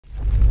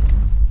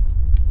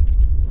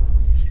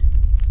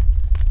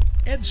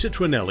Ed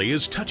Citronnelli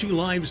is touching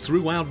lives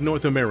throughout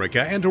North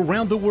America and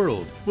around the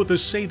world with the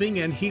saving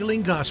and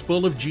healing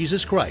gospel of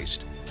Jesus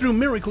Christ. Through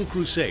miracle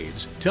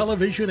crusades,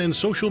 television, and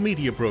social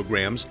media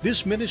programs,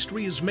 this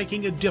ministry is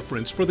making a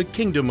difference for the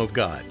kingdom of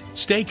God.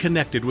 Stay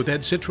connected with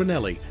Ed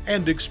Citronnelli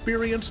and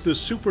experience the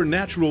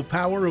supernatural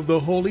power of the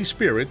Holy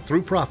Spirit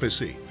through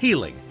prophecy,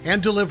 healing,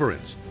 and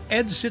deliverance.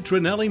 Ed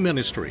Citronnelli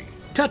Ministry,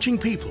 touching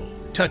people,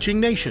 touching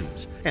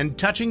nations, and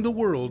touching the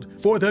world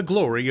for the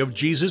glory of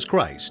Jesus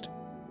Christ.